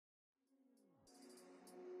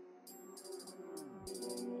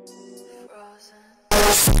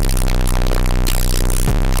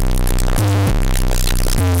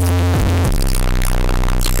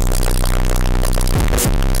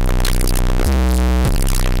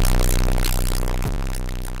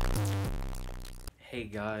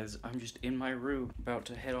guys, I'm just in my room, about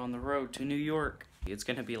to head on the road to New York. It's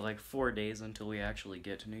gonna be like 4 days until we actually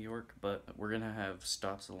get to New York, but we're gonna have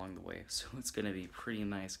stops along the way, so it's gonna be pretty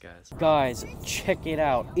nice, guys. Guys, check it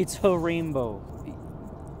out. It's a rainbow.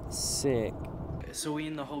 Sick. So we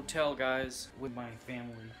in the hotel, guys, with my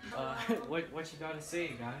family. What you gotta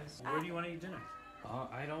say, guys? Where do you want to eat dinner?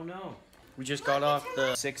 I don't know. We just got off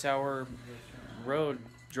the 6-hour road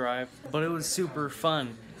drive, but it was super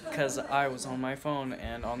fun because I was on my phone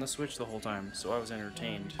and on the Switch the whole time, so I was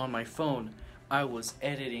entertained. On my phone, I was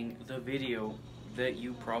editing the video that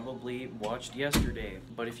you probably watched yesterday,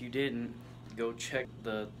 but if you didn't, go check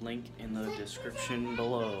the link in the description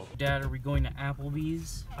below. Dad, are we going to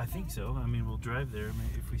Applebee's? I think so. I mean, we'll drive there.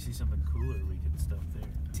 Maybe if we see something cooler, we can stop there.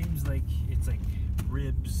 Seems like it's like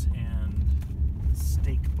ribs and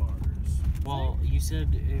steak bars. Well, you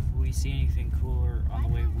said if we see anything cooler on the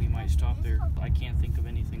way, we might stop there. I can't think of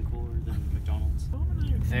anything cooler than McDonald's.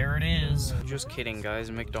 There it is. Just kidding, guys.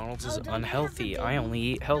 McDonald's is unhealthy. I only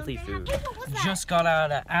eat healthy food. Just got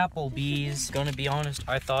out of Applebee's. Gonna be honest,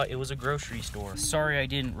 I thought it was a grocery store. Sorry I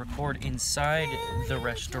didn't record inside the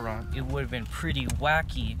restaurant. It would have been pretty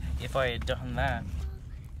wacky if I had done that.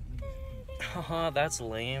 Haha, that's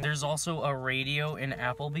lame. There's also a radio in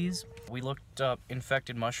Applebee's. We looked up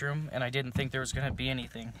infected mushroom, and I didn't think there was gonna be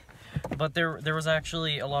anything. But there was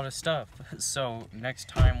actually a lot of stuff. So next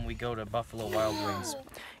time we go to Buffalo Wild Wings,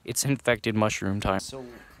 it's infected mushroom time. So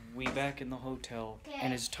we back in the hotel,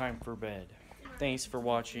 and it's time for bed. Thanks for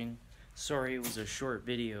watching. Sorry it was a short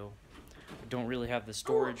video. Don't really have the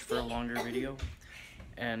storage for a longer video.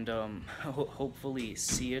 And hopefully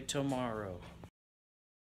see you tomorrow.